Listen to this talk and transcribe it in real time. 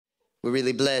We're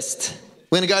really blessed.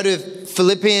 We're going to go to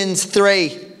Philippians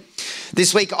 3.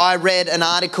 This week I read an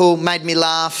article, made me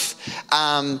laugh.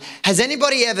 Has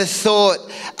anybody ever thought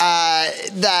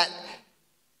that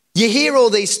you hear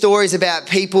all these stories about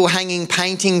people hanging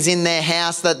paintings in their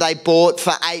house that they bought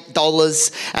for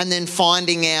 $8 and then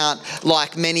finding out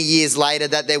like many years later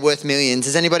that they're worth millions?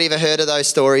 Has anybody ever heard of those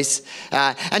stories?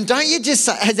 And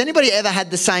has anybody ever had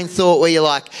the same thought where you're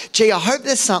like, gee, I hope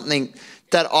there's something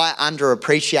that I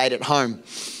underappreciate at home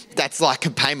that's like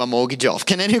can pay my mortgage off?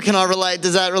 Can I relate?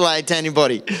 Does that relate to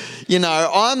anybody? You know,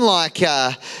 I'm like,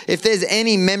 if there's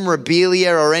any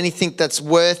memorabilia or anything that's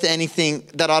worth anything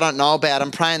that I don't know about,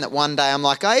 I'm praying that one day I'm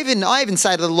like, I even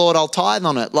say to the Lord, I'll tithe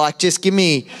on it. Like, just give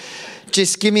me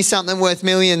something worth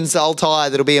millions, I'll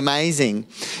tithe. It'll be amazing.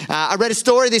 I read a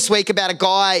story this week about a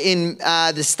guy in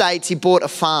the States. He bought a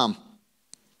farm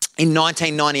in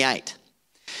 1998.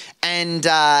 And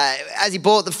as he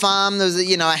bought the farm, there was a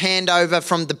handover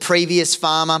from the previous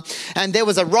farmer, and there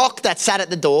was a rock that sat at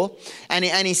the door, and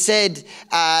he said,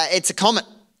 it's a Comet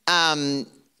from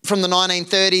the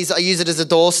 1930s. I use it as a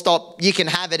doorstop. You can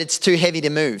have it. It's too heavy to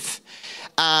move.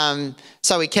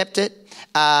 So he kept it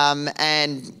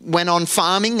and went on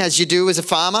farming, as you do as a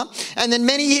farmer. And then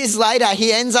many years later,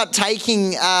 he ends up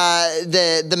taking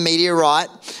the meteorite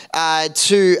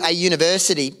to a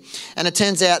university, and it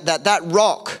turns out that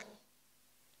rock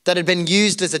that had been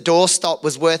used as a doorstop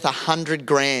was worth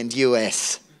 $100,000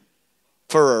 US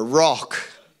for a rock.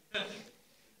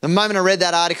 The moment I read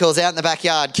that article, I was out in the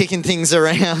backyard kicking things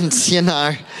around,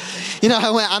 I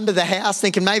went under the house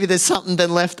thinking maybe there's something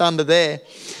been left under there.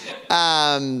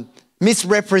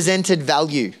 Misrepresented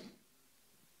value.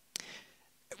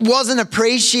 Wasn't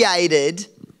appreciated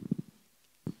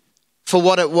for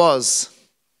what it was.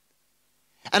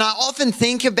 And I often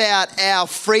think about our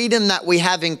freedom that we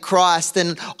have in Christ,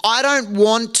 and I don't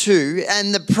want to,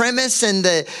 and the premise and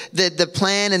the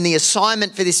plan and the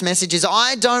assignment for this message is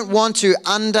I don't want to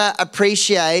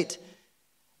underappreciate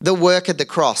the work of the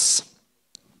cross.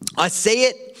 I see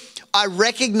it, I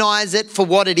recognize it for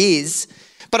what it is,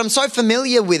 but I'm so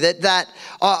familiar with it that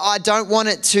I don't want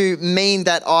it to mean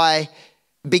that I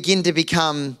begin to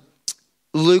become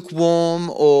lukewarm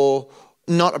or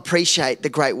not appreciate the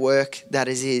great work that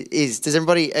is. Does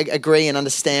everybody agree and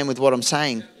understand with what I'm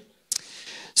saying?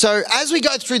 So as we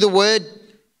go through the word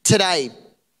today,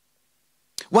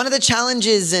 one of the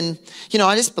challenges, and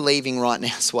I'm just believing right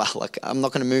now as well, like I'm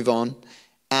not going to move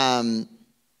on,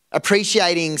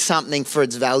 appreciating something for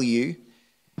its value.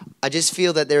 I just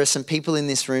feel that there are some people in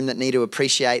this room that need to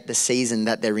appreciate the season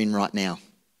that they're in right now.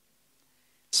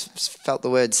 Felt the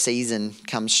word season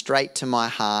come straight to my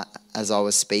heart as I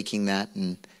was speaking that.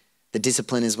 And the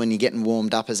discipline is when you're getting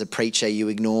warmed up as a preacher, you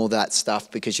ignore that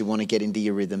stuff because you want to get into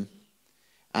your rhythm.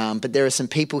 But there are some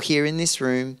people here in this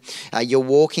room. You're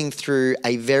walking through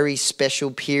a very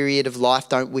special period of life.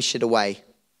 Don't wish it away.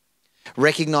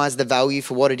 Recognize the value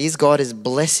for what it is. God is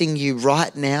blessing you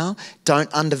right now.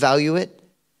 Don't undervalue it.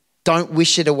 Don't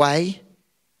wish it away.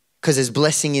 Because there's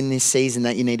blessing in this season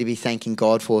that you need to be thanking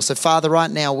God for. So Father,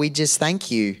 right now we just thank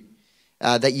you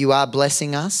that you are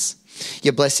blessing us.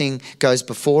 Your blessing goes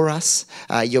before us.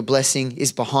 Your blessing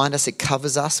is behind us. It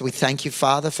covers us. We thank you,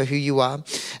 Father, for who you are.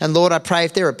 And Lord, I pray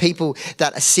if there are people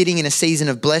that are sitting in a season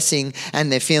of blessing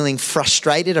and they're feeling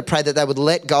frustrated, I pray that they would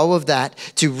let go of that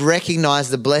to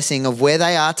recognize the blessing of where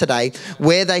they are today,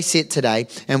 where they sit today.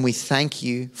 And we thank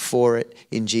you for it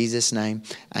in Jesus' name.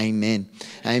 Amen.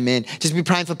 Amen. Just be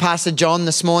praying for Pastor John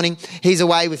this morning. He's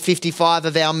away with 55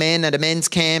 of our men at a men's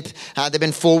camp. They've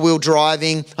been 4-wheel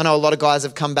driving. I know a lot of guys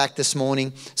have come back this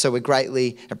morning, so we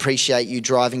greatly appreciate you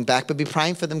driving back. But be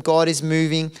praying for them. God is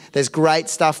moving. There's great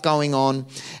stuff going on,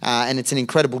 and it's an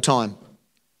incredible time.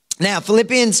 Now,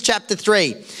 Philippians chapter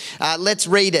 3, let's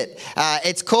read it.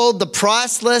 It's called The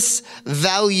Priceless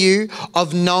Value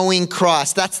of Knowing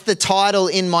Christ. That's the title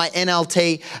in my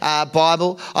NLT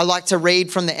Bible. I like to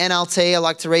read from the NLT. I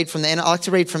like to read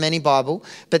from any Bible,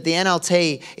 but the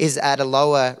NLT is at a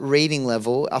lower reading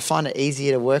level. I find it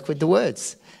easier to work with the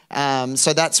words.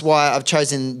 So that's why I've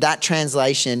chosen that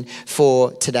translation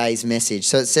for today's message.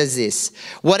 So it says this: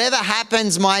 whatever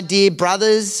happens, my dear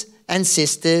brothers and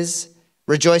sisters,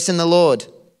 rejoice in the Lord.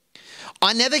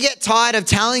 I never get tired of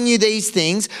telling you these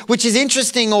things, which is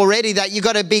interesting already that you've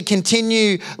got to be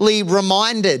continually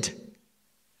reminded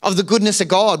of the goodness of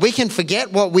God. We can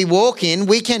forget what we walk in.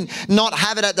 We can not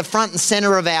have it at the front and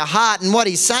center of our heart. And what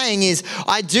he's saying is,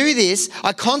 I do this.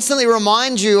 I constantly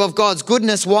remind you of God's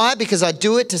goodness. Why? Because I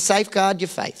do it to safeguard your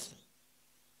faith.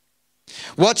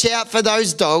 Watch out for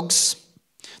those dogs,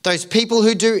 those people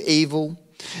who do evil,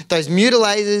 those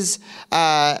mutilators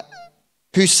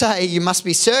who say you must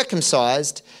be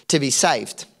circumcised to be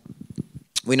saved.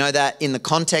 We know that in the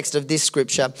context of this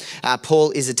scripture, Paul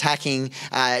is attacking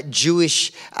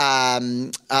Jewish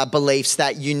beliefs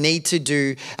that you need to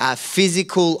do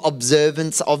physical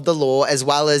observance of the law as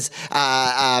well as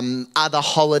other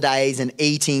holidays and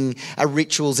eating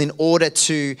rituals in order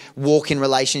to walk in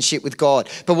relationship with God.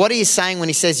 But what he is saying when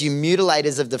he says you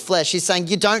mutilators of the flesh, he's saying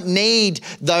you don't need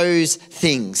those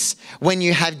things. When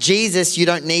you have Jesus, you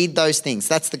don't need those things.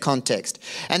 That's the context.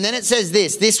 And then it says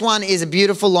this one is a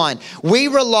beautiful line.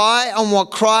 We rely on what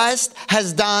Christ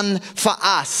has done for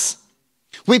us.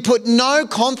 We put no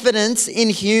confidence in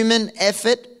human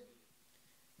effort,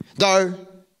 though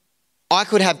I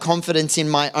could have confidence in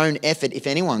my own effort if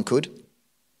anyone could.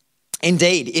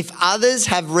 Indeed, if others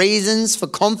have reasons for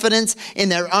confidence in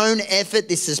their own effort,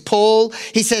 this is Paul,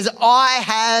 he says, I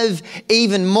have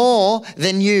even more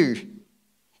than you.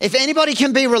 If anybody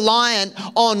can be reliant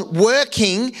on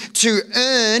working to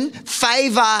earn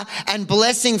favor and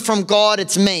blessing from God,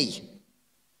 it's me.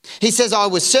 He says, I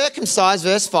was circumcised,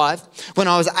 verse 5, when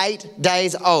I was 8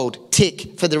 days old.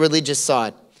 Tick for the religious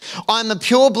side. I'm a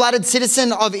pure-blooded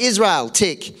citizen of Israel.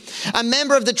 Tick. A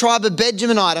member of the tribe of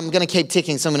Benjaminite. I'm going to keep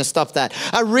ticking, so I'm going to stop that.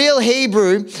 A real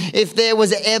Hebrew, if there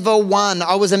was ever one.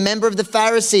 I was a member of the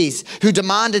Pharisees who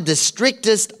demanded the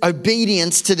strictest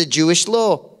obedience to the Jewish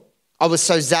law. I was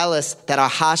so zealous that I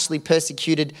harshly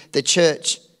persecuted the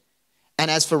church.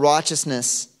 And as for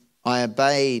righteousness, I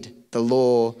obeyed the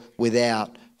law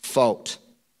without fault.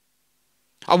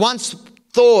 I once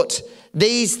thought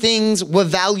these things were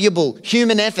valuable,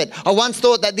 human effort. I once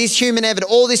thought that this human effort,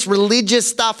 all this religious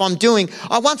stuff I'm doing,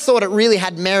 I once thought it really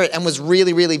had merit and was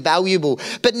really, really valuable.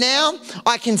 But now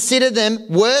I consider them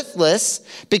worthless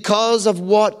because of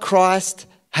what Christ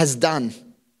has done.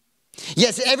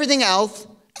 Yes, everything else,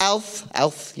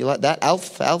 Alf, you like that?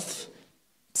 Alf.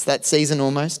 It's that season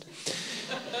almost.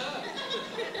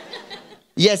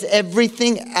 Yes,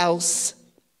 everything else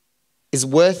is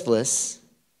worthless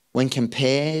when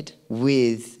compared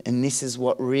with, and this is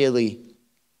what really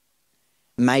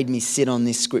made me sit on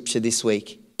this scripture this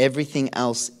week. Everything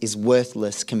else is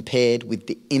worthless compared with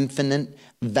the infinite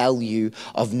value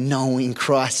of knowing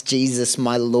Christ Jesus,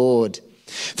 my Lord.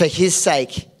 For his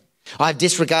sake, I've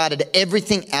disregarded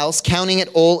everything else, counting it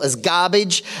all as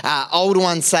garbage. Older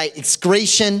ones say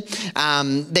excretion.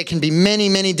 There can be many,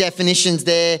 many definitions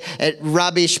there.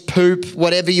 Rubbish, poop,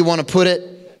 whatever you want to put it.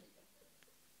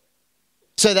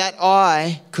 So that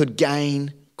I could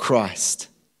gain Christ.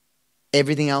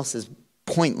 Everything else is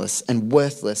pointless and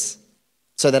worthless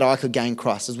so that I could gain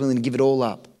Christ. I was willing to give it all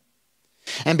up.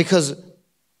 And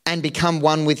become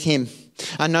one with him.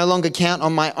 I no longer count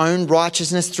on my own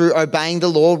righteousness through obeying the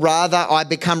law. Rather, I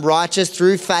become righteous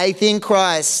through faith in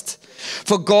Christ.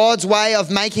 For God's way of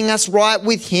making us right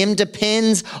with him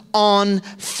depends on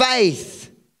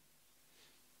faith.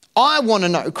 I want to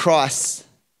know Christ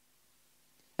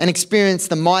and experience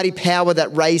the mighty power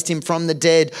that raised him from the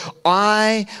dead.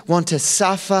 I want to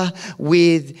suffer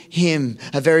with him,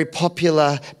 a very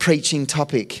popular preaching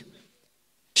topic.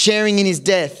 Sharing in his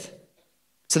death.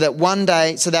 So that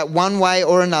one way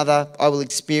or another, I will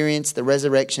experience the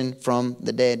resurrection from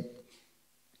the dead.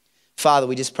 Father,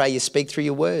 we just pray you speak through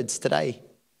your words today.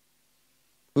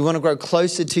 We want to grow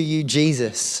closer to you,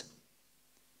 Jesus.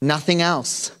 Nothing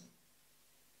else.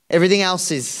 Everything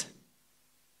else is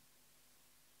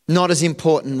not as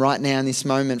important right now in this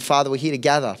moment. Father, we're here to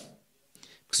gather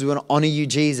because we want to honor you,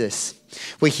 Jesus.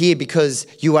 We're here because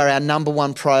you are our number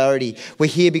one priority. We're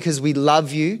here because we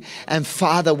love you. And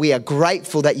Father, we are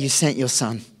grateful that you sent your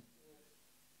son.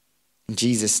 In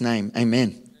Jesus' name,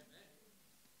 amen.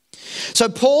 So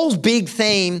Paul's big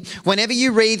theme, whenever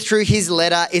you read through his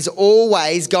letter, is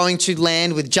always going to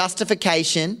land with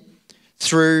justification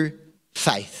through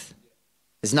faith.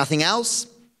 There's nothing else.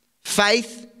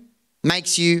 Faith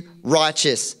makes you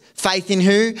righteous. Faith in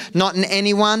who? Not in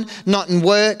anyone, not in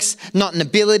works, not in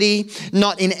ability,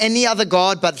 not in any other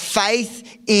God, but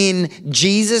faith in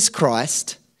Jesus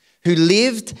Christ, who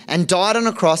lived and died on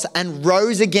a cross and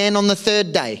rose again on the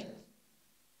third day.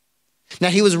 Now,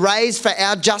 he was raised for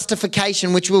our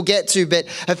justification, which we'll get to, but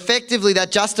effectively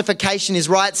that justification is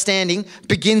right standing,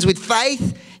 begins with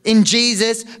faith in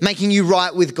Jesus, making you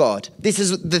right with God. This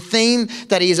is the theme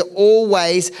that he is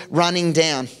always running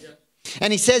down.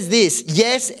 And he says this,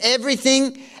 yes,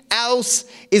 everything else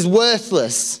is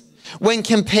worthless when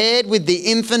compared with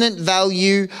the infinite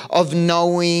value of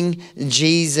knowing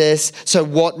Jesus. So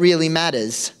what really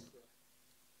matters?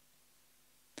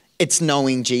 It's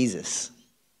knowing Jesus.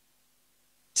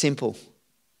 Simple.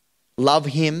 Love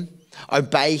him,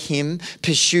 obey him,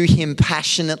 pursue him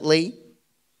passionately.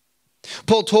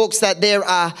 Paul talks that there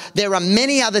are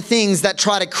many other things that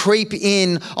try to creep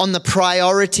in on the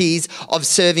priorities of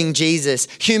serving Jesus.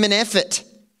 Human effort,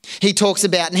 he talks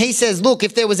about. And he says, look,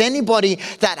 if there was anybody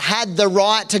that had the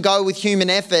right to go with human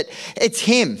effort, it's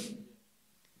him.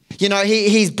 You know,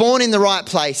 he's born in the right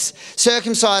place,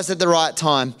 circumcised at the right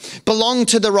time, belonged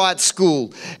to the right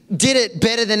school, did it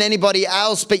better than anybody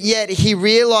else, but yet he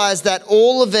realized that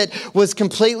all of it was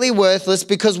completely worthless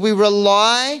because we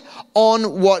rely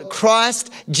on what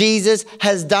Christ Jesus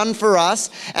has done for us,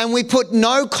 and we put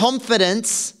no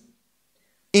confidence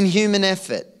in human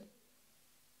effort.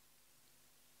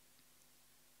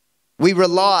 We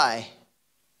rely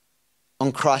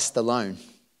on Christ alone.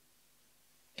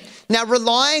 Now,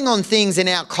 relying on things in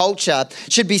our culture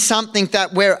should be something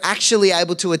that we're actually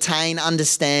able to attain,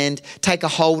 understand, take a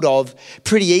hold of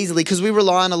pretty easily because we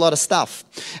rely on a lot of stuff.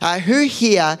 Who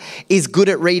here is good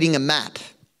at reading a map?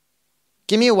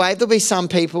 Give me a wave. There'll be some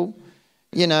people.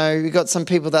 You know, we've got some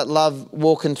people that love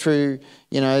walking through,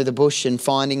 you know, the bush and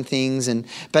finding things.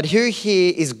 But who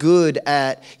here is good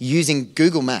at using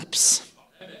Google Maps?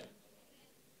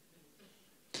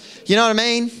 You know what I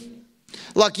mean?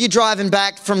 Like you're driving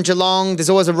back from Geelong, there's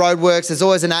always a roadworks, there's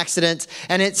always an accident,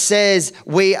 and it says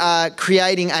we are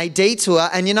creating a detour.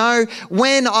 And you know,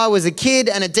 when I was a kid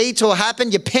and a detour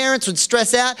happened, your parents would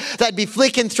stress out, they'd be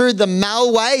flicking through the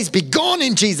Malways, be gone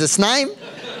in Jesus' name.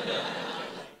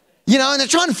 You know, and they're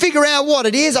trying to figure out what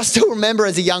it is. I still remember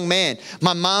as a young man,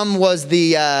 my mum was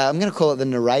the, I'm going to call it the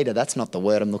narrator, that's not the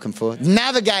word I'm looking for,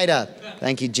 navigator.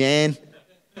 Thank you, Jan.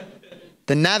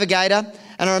 The navigator.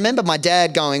 And I remember my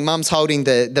dad going, Mum's holding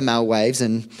the Malwaves,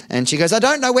 and she goes, I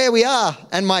don't know where we are.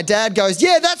 And my dad goes,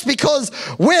 yeah, that's because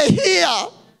we're here.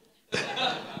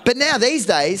 But now these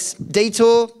days,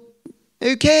 detour,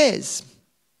 who cares?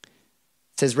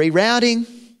 It says rerouting.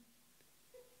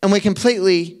 And we're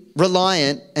completely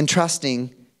reliant and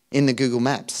trusting in the Google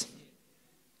Maps.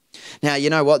 Now,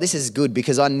 you know what? This is good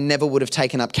because I never would have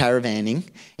taken up caravanning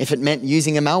if it meant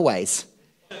using a Malways.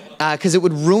 Because it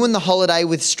would ruin the holiday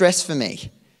with stress for me.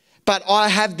 But I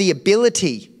have the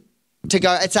ability to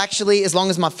go, it's actually, as long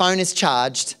as my phone is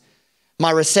charged, my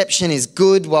reception is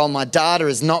good while my data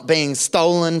is not being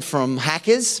stolen from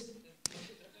hackers.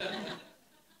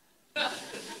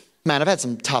 Man, I've had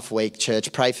some tough week,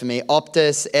 church. Pray for me.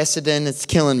 Optus, Essendon, it's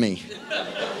killing me.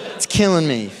 It's killing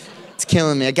me. It's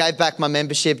killing me. I gave back my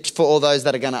membership for all those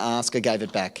that are going to ask. I gave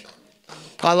it back.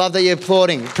 I love that you're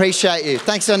applauding. Appreciate you.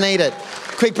 Thanks, I need it.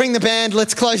 Quick, bring the band.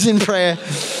 Let's close in prayer.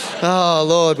 Oh,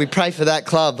 Lord, we pray for that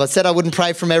club. I said I wouldn't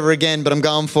pray for them ever again, but I'm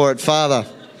going for it. Father,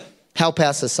 help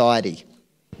our society.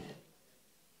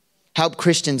 Help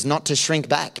Christians not to shrink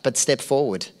back, but step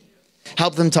forward.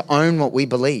 Help them to own what we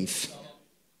believe.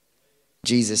 In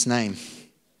Jesus' name.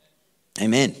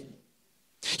 Amen.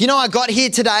 You know, I got here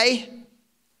today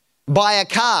by a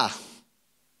car.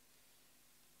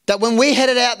 That when we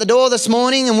headed out the door this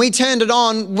morning and we turned it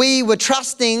on, we were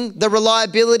trusting the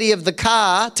reliability of the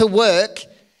car to work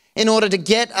in order to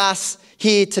get us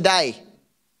here today.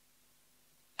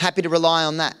 Happy to rely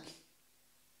on that.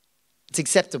 It's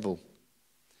acceptable.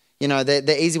 You know,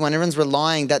 the easy one, everyone's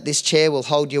relying that this chair will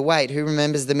hold your weight. Who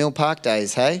remembers the Mill Park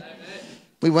days, hey? Amen.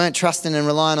 We weren't trusting and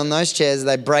relying on those chairs.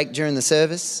 They break during the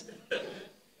service.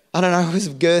 I don't know, it was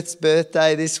Girth's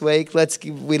birthday this week.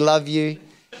 We love you.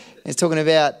 It's talking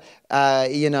about,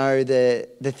 you know,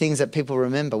 the things that people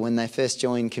remember when they first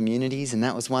joined communities, and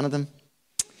that was one of them.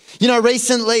 You know,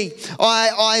 recently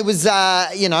I was,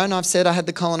 you know, and I've said I had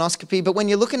the colonoscopy, but when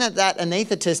you're looking at that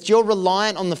anaesthetist, you're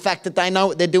reliant on the fact that they know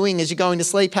what they're doing as you're going to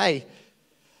sleep, hey?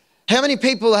 How many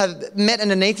people have met an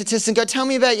anaesthetist and go, tell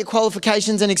me about your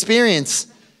qualifications and experience?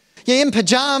 You're in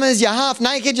pajamas, you're half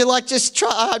naked, you're like,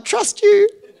 I trust you.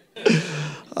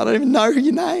 I don't even know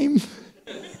your name.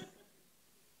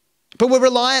 But we're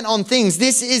reliant on things.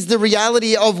 This is the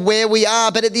reality of where we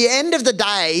are. But at the end of the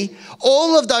day,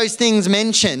 all of those things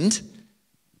mentioned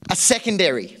are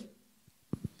secondary.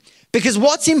 Because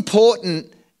what's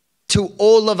important to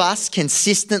all of us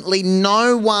consistently,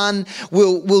 no one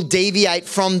will deviate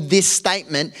from this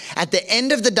statement. At the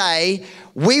end of the day,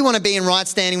 we want to be in right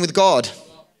standing with God.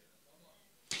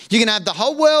 You can have the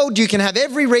whole world, you can have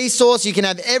every resource, you can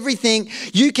have everything,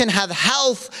 you can have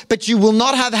health, but you will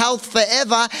not have health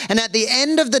forever. And at the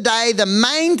end of the day, the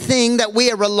main thing that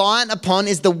we are reliant upon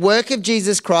is the work of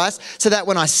Jesus Christ, so that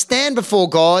when I stand before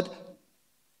God,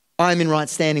 I'm in right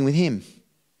standing with him.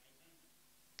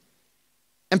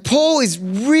 And Paul is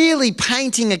really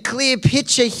painting a clear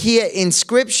picture here in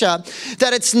Scripture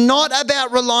that it's not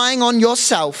about relying on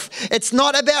yourself. It's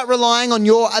not about relying on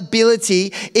your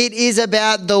ability. It is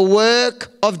about the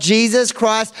work of Jesus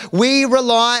Christ. We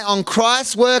rely on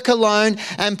Christ's work alone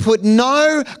and put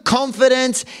no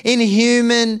confidence in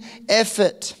human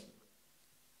effort.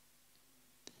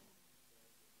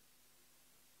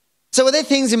 So are there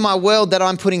things in my world that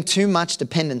I'm putting too much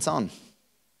dependence on?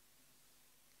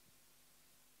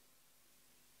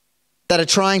 That are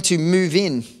trying to move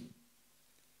in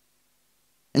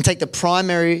and take the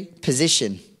primary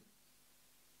position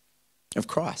of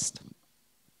Christ.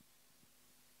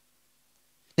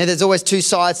 Now, there's always two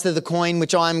sides to the coin,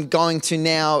 which I'm going to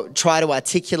now try to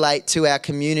articulate to our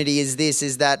community is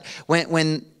that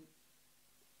when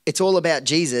it's all about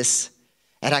Jesus,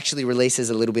 it actually releases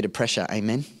a little bit of pressure.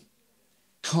 Amen?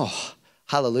 Oh,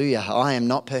 hallelujah. I am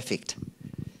not perfect.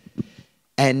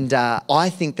 And I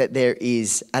think that there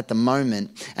is, at the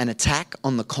moment, an attack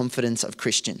on the confidence of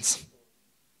Christians,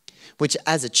 which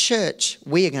as a church,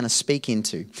 we are going to speak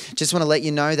into. Just want to let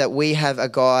you know that we have a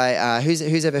guy,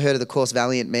 who's ever heard of the course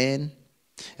Valiant Man?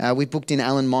 We booked in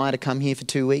Alan Meyer to come here for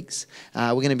 2 weeks.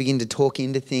 We're going to begin to talk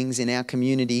into things in our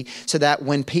community so that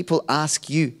when people ask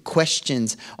you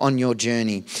questions on your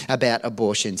journey about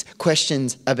abortions,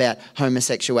 questions about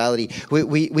homosexuality,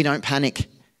 we don't panic.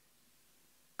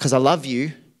 Because I love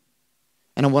you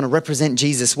and I want to represent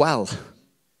Jesus well.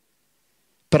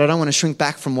 But I don't want to shrink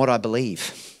back from what I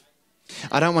believe.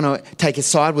 I don't want to take a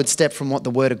sideward step from what the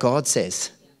Word of God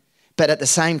says. But at the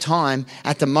same time,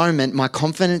 at the moment, my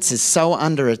confidence is so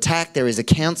under attack. There is a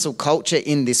cancel culture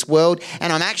in this world.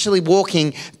 And I'm actually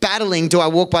battling. Do I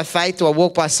walk by faith? Do I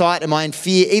walk by sight? Am I in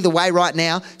fear? Either way right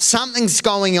now, something's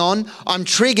going on. I'm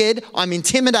triggered. I'm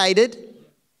intimidated.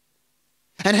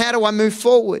 And how do I move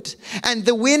forward? And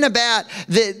the win about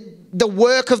the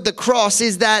work of the cross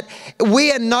is that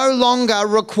we are no longer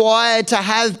required to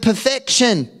have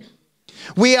perfection.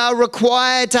 We are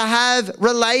required to have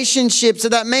relationships. So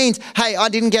that means, hey, I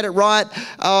didn't get it right.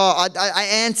 I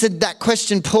answered that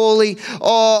question poorly. Or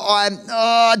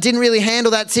I didn't really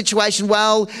handle that situation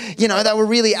well. You know, they were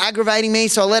really aggravating me,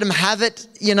 so I let them have it.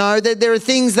 You know, there are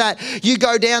things that you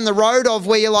go down the road of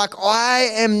where you're like, I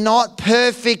am not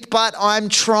perfect, but I'm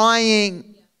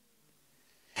trying.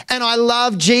 And I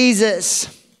love Jesus.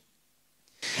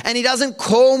 And He doesn't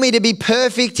call me to be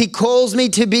perfect. He calls me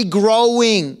to be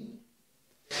growing.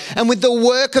 And with the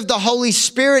work of the Holy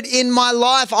Spirit in my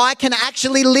life, I can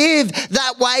actually live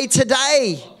that way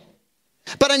today.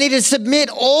 But I need to submit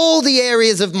all the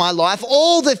areas of my life,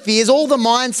 all the fears, all the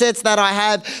mindsets that I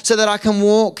have so that I can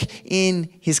walk in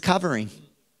His covering.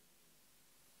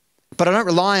 But I don't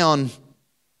rely on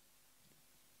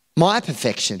my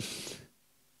perfection.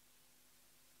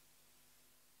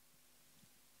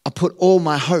 I put all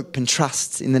my hope and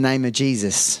trust in the name of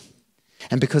Jesus.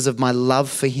 And because of my love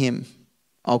for Him,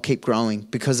 I'll keep growing.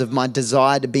 Because of my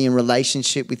desire to be in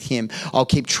relationship with Him, I'll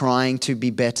keep trying to be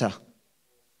better.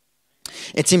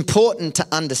 It's important to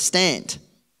understand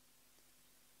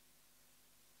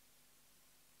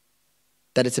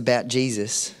that it's about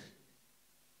Jesus.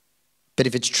 But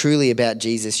if it's truly about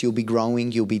Jesus, you'll be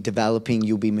growing, you'll be developing,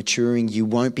 you'll be maturing. You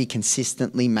won't be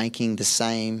consistently making the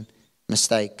same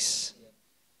mistakes.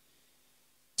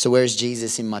 So where is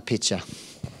Jesus in my picture?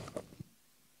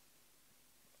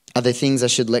 Are there things I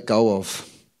should let go of?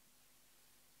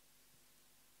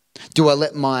 Do I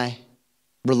let my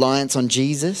reliance on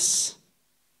Jesus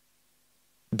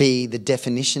be the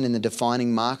definition and the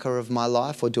defining marker of my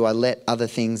life, or do I let other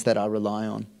things that I rely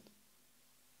on?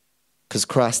 Because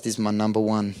Christ is my number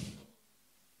one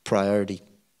priority.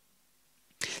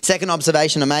 Second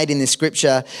observation I made in this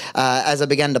scripture as I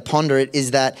began to ponder it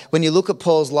is that when you look at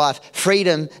Paul's life,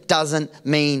 freedom doesn't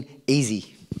mean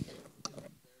easy.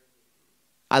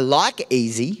 I like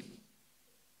easy.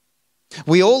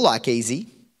 We all like easy.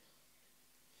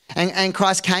 And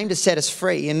Christ came to set us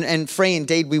free. And free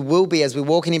indeed we will be as we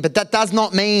walk in Him. But that does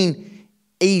not mean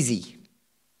easy.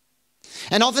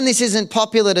 And often this isn't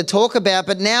popular to talk about,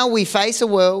 but now we face a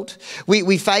world. We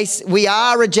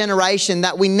are a generation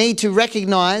that we need to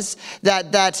recognize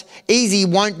that easy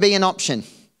won't be an option.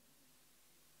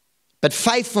 But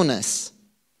faithfulness,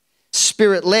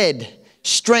 Spirit-led,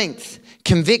 strength,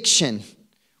 conviction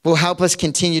will help us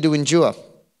continue to endure.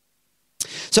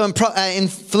 So in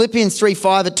Philippians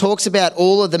 3:5, it talks about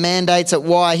all of the mandates at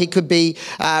why he could be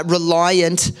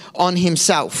reliant on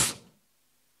himself.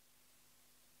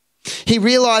 He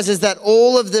realizes that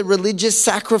all of the religious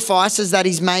sacrifices that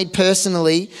he's made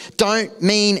personally don't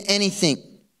mean anything.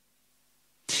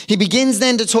 He begins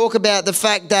then to talk about the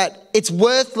fact that it's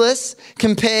worthless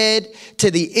compared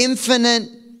to the infinite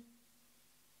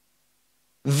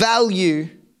value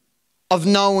of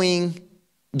knowing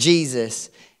Jesus.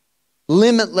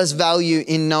 Limitless value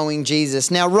in knowing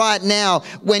Jesus. Now, right now,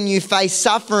 when you face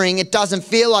suffering, it doesn't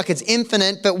feel like it's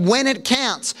infinite, but when it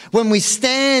counts, when we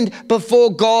stand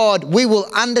before God, we will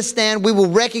understand, we will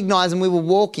recognize, and we will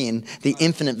walk in the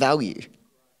infinite value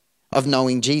of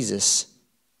knowing Jesus.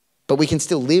 But we can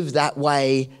still live that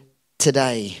way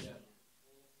today.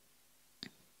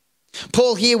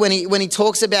 Paul here, when he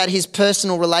talks about his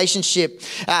personal relationship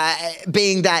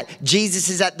being that Jesus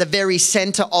is at the very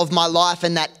center of my life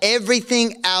and that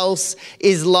everything else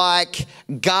is like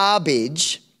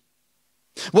garbage,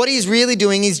 what he's really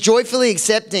doing is joyfully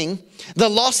accepting the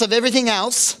loss of everything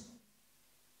else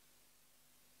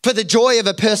for the joy of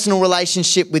a personal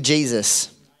relationship with Jesus.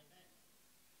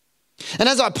 And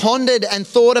as I pondered and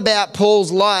thought about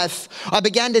Paul's life, I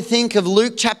began to think of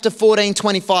Luke chapter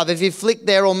 14:25. If you flick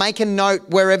there or make a note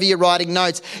wherever you're writing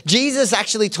notes, Jesus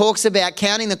actually talks about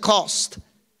counting the cost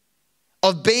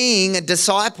of being a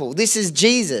disciple. This is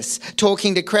Jesus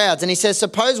talking to crowds. And he says,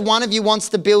 suppose one of you wants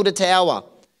to build a tower.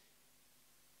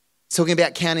 He's talking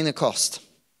about counting the cost.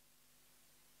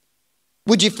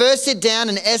 Would you first sit down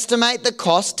and estimate the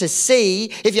cost to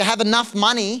see if you have enough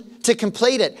money to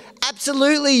complete it?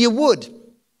 Absolutely, you would.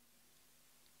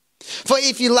 For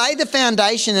if you lay the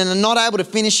foundation and are not able to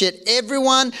finish it,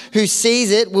 everyone who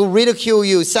sees it will ridicule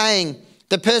you, saying,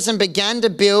 the person began to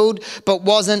build but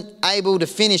wasn't able to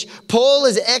finish. Paul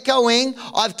is echoing,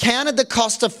 I've counted the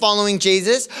cost of following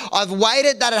Jesus. I've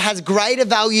weighed that it has greater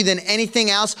value than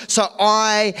anything else, so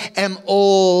I am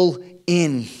all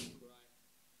in.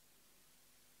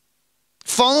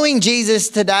 Following Jesus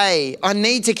today, I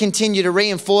need to continue to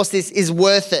reinforce this, is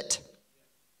worth it.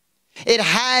 It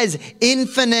has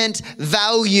infinite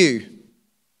value.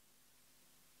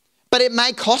 But it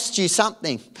may cost you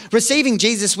something. Receiving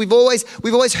Jesus, we've always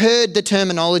heard the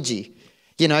terminology,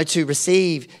 to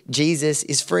receive Jesus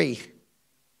is free.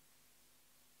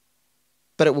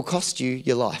 But it will cost you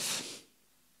your life.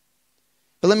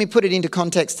 But let me put it into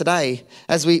context today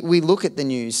as we look at the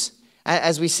news.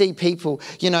 As we see people,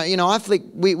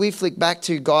 we flick back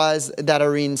to guys that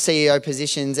are in CEO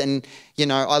positions, and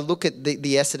I look at the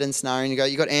Essendon scenario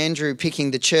and you got Andrew picking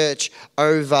the church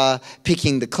over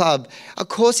picking the club. Of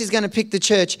course he's going to pick the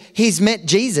church. He's met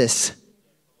Jesus.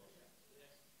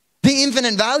 The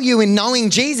infinite value in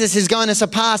knowing Jesus is going to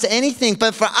surpass anything,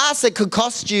 but for us it could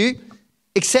cost you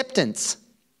acceptance,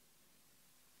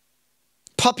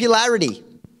 popularity,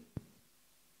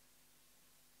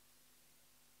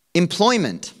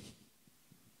 employment,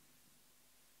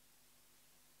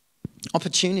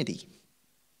 opportunity.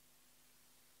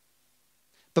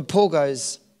 But Paul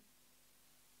goes,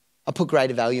 I put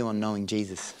greater value on knowing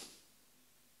Jesus.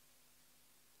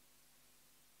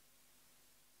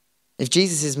 If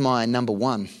Jesus is my number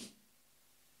one,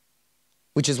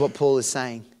 which is what Paul is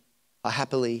saying, I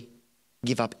happily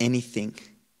give up anything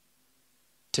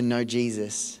to know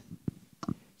Jesus.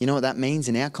 You know what that means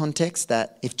in our context?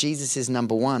 That if Jesus is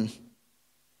number one,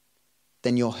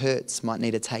 then your hurts might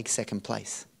need to take second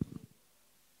place.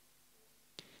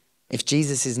 If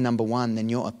Jesus is number one, then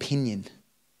your opinion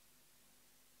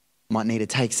might need to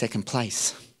take second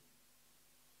place.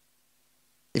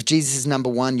 If Jesus is number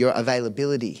one, your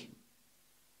availability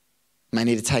may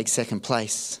need to take second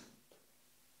place.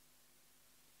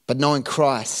 But knowing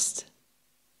Christ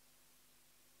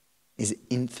is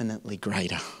infinitely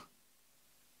greater.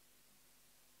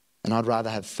 And I'd rather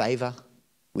have favour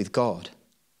with God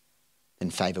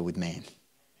than favour with man.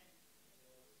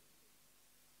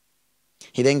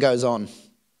 He then goes on.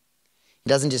 He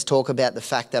doesn't just talk about the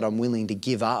fact that I'm willing to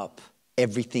give up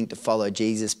everything to follow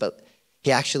Jesus, but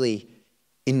he actually,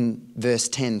 in verse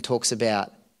 10, talks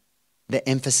about the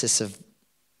emphasis of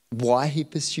why he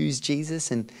pursues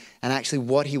Jesus and actually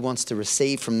what he wants to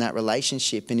receive from that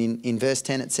relationship. And in verse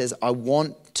 10 it says, I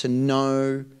want to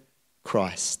know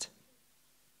Christ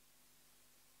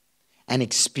and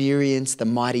experience the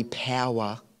mighty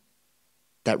power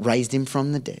that raised him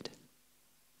from the dead.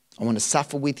 I want to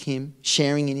suffer with him,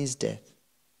 sharing in his death,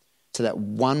 so that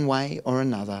one way or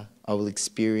another I will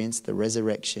experience the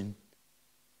resurrection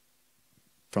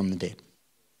from the dead.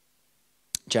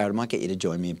 Jared, I might get you to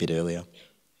join me a bit earlier.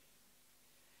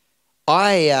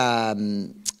 I,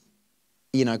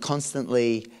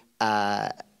 constantly...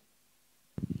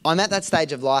 I'm at that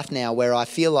stage of life now where I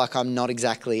feel like I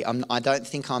don't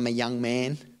think I'm a young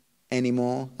man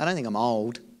anymore. I don't think I'm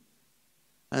old.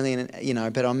 I think,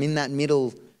 but I'm in that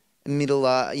middle,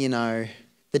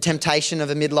 the temptation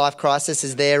of a midlife crisis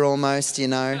is there almost,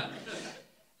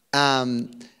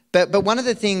 But one of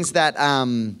the things that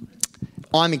I'm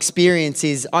experiencing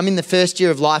is I'm in the first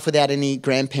year of life without any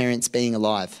grandparents being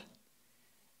alive.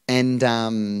 And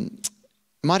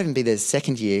it might even be the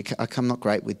second year. I'm not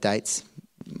great with dates.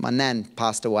 My nan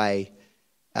passed away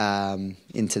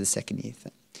into the second year.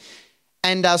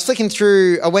 And I was flicking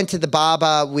through, I went to the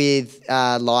barber with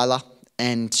Lila,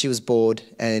 and she was bored,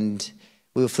 and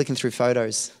we were flicking through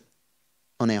photos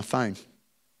on our phone.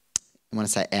 I want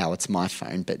to say our, it's my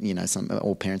phone, but you know,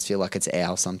 all parents feel like it's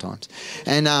our sometimes.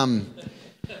 And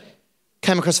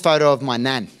came across a photo of my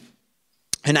nan.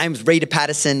 Her name was Rita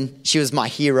Patterson. She was my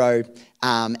hero.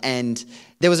 And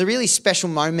there was a really special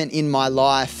moment in my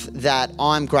life that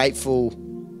I'm grateful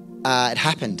it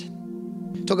happened.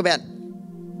 Talk about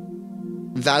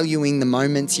valuing the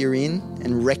moments you're in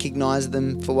and recognise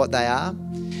them for what they are.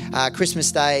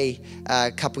 Christmas Day,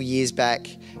 a couple years back,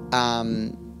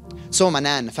 saw my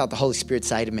nan. I felt the Holy Spirit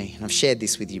say to me, and I've shared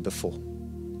this with you before,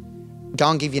 go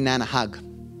and give your nan a hug.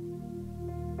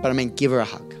 But I mean, give her a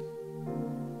hug.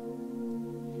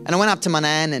 And I went up to my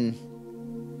nan, and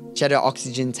she had her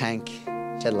oxygen tank.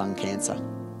 She had lung cancer,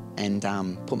 and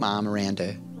put my arm around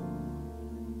her.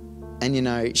 And you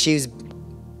know, she's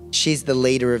the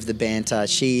leader of the banter.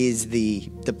 She is the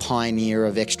pioneer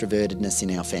of extrovertedness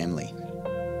in our family.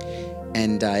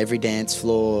 And every dance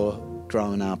floor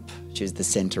growing up, she was the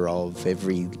centre of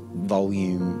every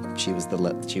volume. She was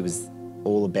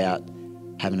all about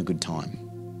having a good time.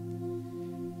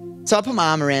 So I put my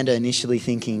arm around her initially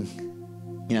thinking,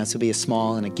 you know, this will be a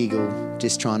smile and a giggle,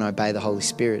 just trying to obey the Holy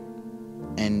Spirit.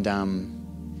 And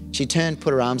she turned,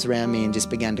 put her arms around me and just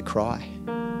began to cry.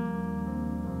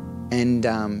 And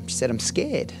she said, I'm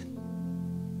scared.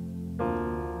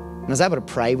 And I was able to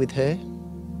pray with her.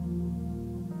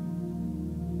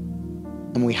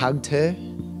 And we hugged her.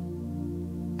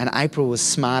 And April was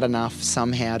smart enough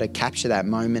somehow to capture that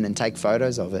moment and take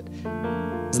photos of it. It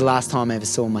was the last time I ever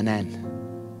saw my nan.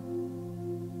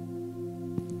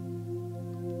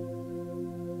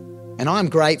 And I'm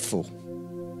grateful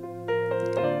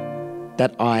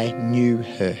that I knew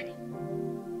her.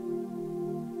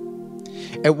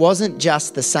 It wasn't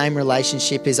just the same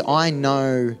relationship as I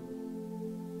know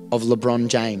of LeBron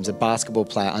James, a basketball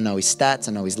player. I know his stats,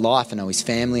 I know his life, I know his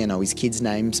family, I know his kids'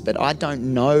 names, but I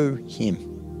don't know him.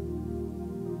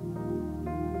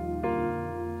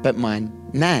 But my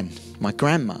nan, my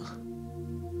grandma,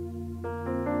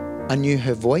 I knew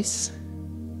her voice,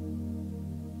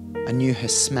 I knew her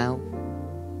smell,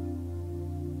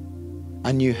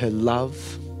 I knew her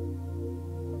love,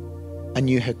 I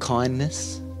knew her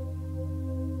kindness.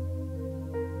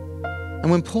 And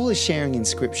when Paul is sharing in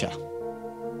Scripture,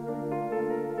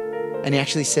 and he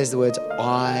actually says the words,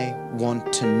 I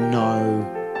want to know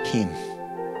him.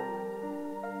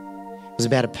 It was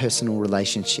about a personal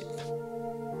relationship.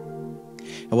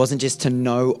 It wasn't just to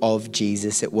know of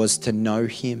Jesus, it was to know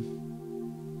him.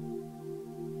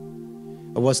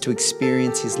 It was to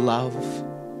experience his love.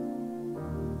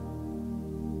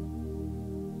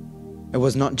 It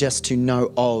was not just to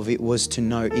know of, it was to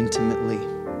know intimately.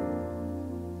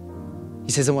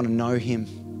 He says, I want to know him.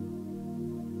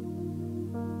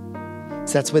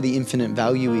 So that's where the infinite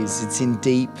value is. It's in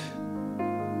deep,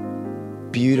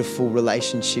 beautiful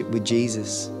relationship with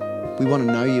Jesus. We want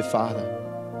to know you, Father.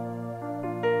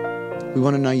 We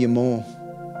want to know you more.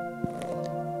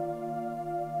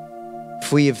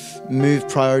 If we have moved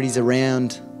priorities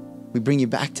around, we bring you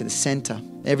back to the center.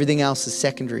 Everything else is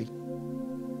secondary.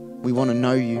 We want to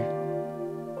know you.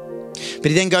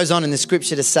 But he then goes on in the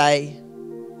Scripture to say,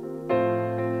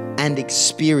 and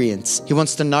experience. He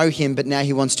wants to know him, but now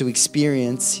he wants to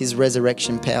experience his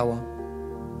resurrection power.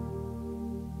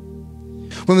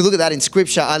 When we look at that in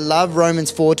Scripture, I love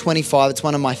Romans 4:25. It's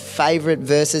one of my favorite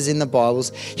verses in the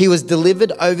Bibles. He was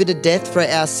delivered over to death for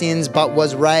our sins, but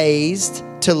was raised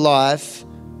to life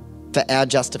for our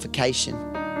justification.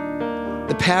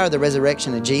 The power of the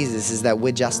resurrection of Jesus is that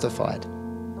we're justified.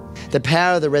 The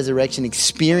power of the resurrection,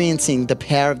 experiencing the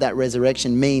power of that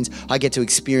resurrection, means I get to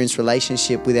experience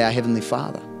relationship with our Heavenly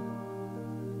Father.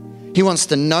 He wants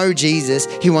to know Jesus.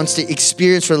 He wants to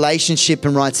experience relationship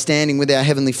and right standing with our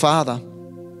Heavenly Father.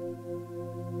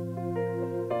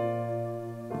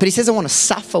 But he says, I want to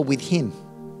suffer with him.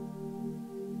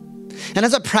 And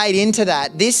as I prayed into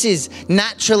that, this is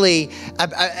naturally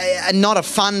not a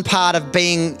fun part of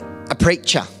being a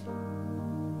preacher.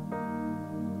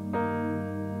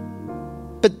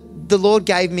 The Lord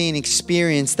gave me an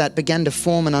experience that began to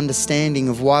form an understanding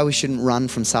of why we shouldn't run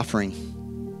from suffering.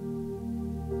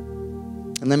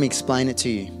 And let me explain it to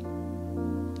you.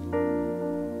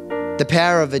 The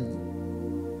power of a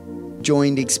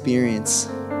joined experience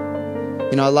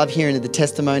You know, I love hearing the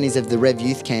testimonies of the Rev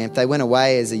Youth Camp. They went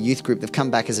away as a youth group. They've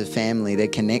come back as a family. They're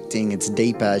connecting. It's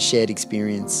deeper, shared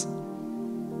experience.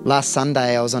 Last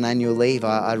Sunday, I was on annual leave.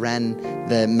 I ran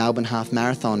the Melbourne Half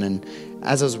Marathon, and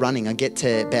as I was running, I get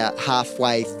to about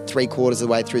halfway, 3/4 of the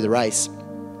way through the race,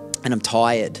 and I'm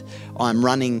tired. I'm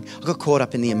running. I got caught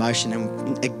up in the emotion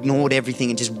and ignored everything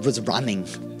and just was running.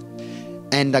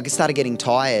 And I started getting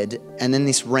tired, and then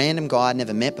this random guy I'd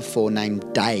never met before named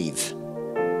Dave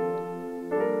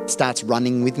starts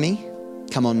running with me.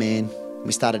 Come on, man.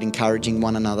 We started encouraging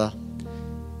one another,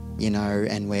 you know,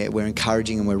 and we're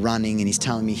encouraging and we're running, and he's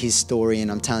telling me his story and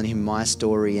I'm telling him my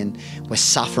story, and we're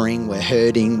suffering, we're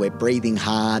hurting, we're breathing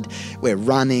hard, we're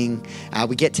running.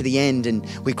 We get to the end and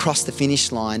we cross the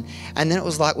finish line, and then it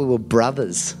was like we were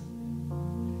brothers.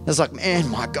 It was like, man,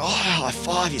 my God, high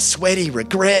five, you're sweaty,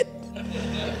 regret,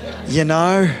 you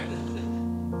know.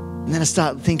 And then I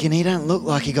start thinking, he don't look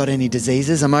like he got any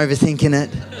diseases. I'm overthinking it.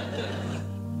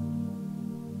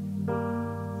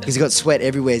 Because he got sweat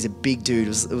everywhere. He's a big dude. He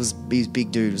was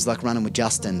big dude. It was like running with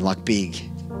Justin, like big.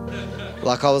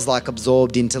 Like I was like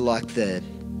absorbed into like the,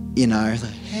 you know,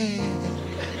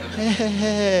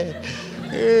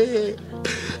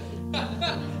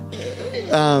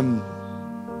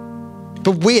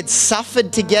 but we had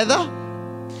suffered together.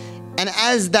 And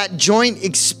as that joint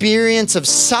experience of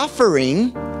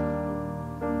suffering,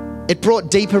 it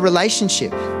brought deeper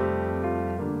relationship.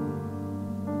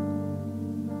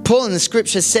 Paul in the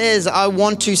scripture says, I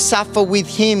want to suffer with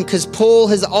him, because Paul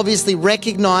has obviously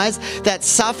recognized that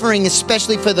suffering,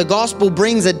 especially for the gospel,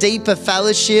 brings a deeper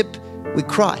fellowship with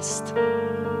Christ.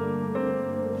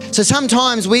 So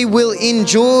sometimes we will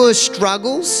endure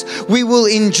struggles, we will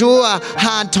endure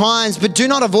hard times, but do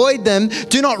not avoid them,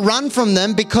 do not run from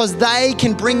them, because they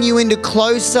can bring you into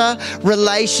closer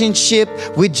relationship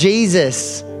with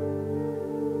Jesus.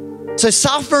 So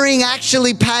suffering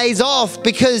actually pays off,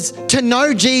 because to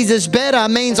know Jesus better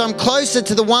means I'm closer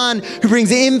to the one who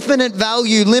brings infinite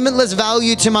value, limitless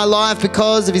value to my life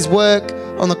because of his work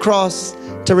on the cross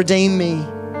to redeem me.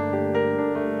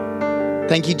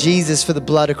 Thank you, Jesus, for the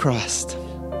blood of Christ.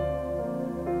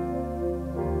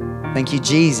 Thank you,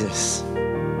 Jesus,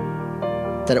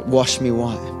 that it washed me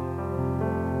white.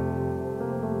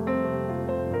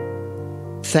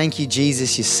 Thank you,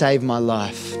 Jesus, you saved my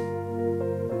life.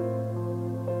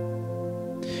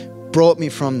 Brought me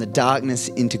from the darkness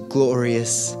into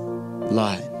glorious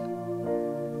light.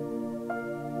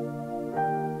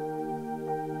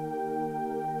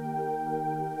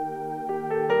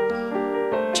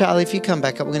 Charlie, if you come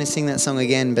back up, we're going to sing that song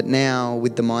again, but now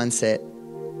with the mindset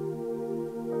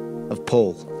of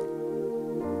Paul.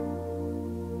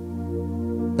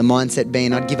 The mindset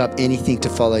being, I'd give up anything to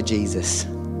follow Jesus.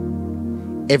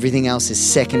 Everything else is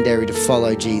secondary to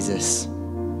follow Jesus.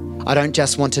 I don't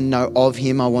just want to know of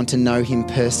him, I want to know him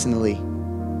personally.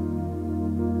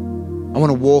 I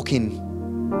want to walk in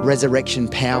resurrection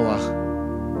power.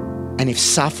 And if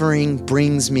suffering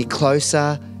brings me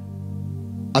closer,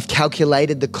 I've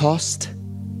calculated the cost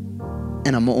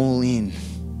and I'm all in.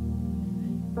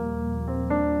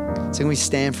 So can we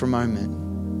stand for a moment?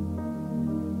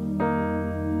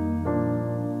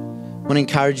 I want to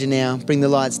encourage you now. Bring the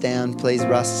lights down, please,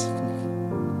 Russ.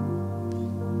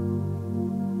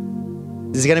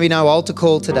 There's going to be no altar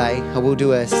call today. I will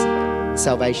do a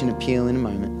salvation appeal in a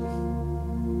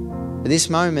moment. But this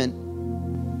moment,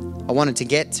 I wanted to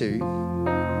get to,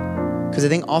 because I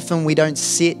think often we don't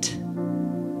sit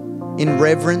in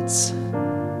reverence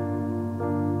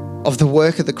of the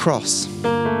work of the cross,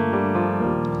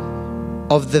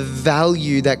 of the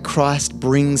value that Christ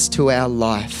brings to our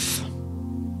life.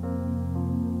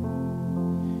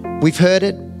 We've heard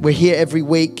it, we're here every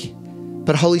week,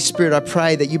 but Holy Spirit, I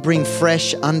pray that you bring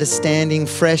fresh understanding,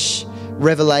 fresh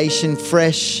revelation,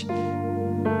 fresh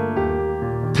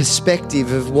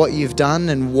perspective of what you've done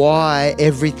and why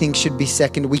everything should be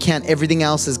second. We count everything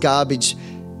else as garbage,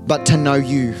 but to know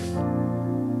you.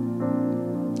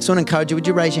 Just want to encourage you, would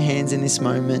you raise your hands in this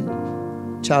moment?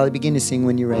 Charlie, begin to sing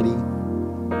when you're ready.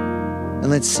 And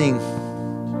let's sing.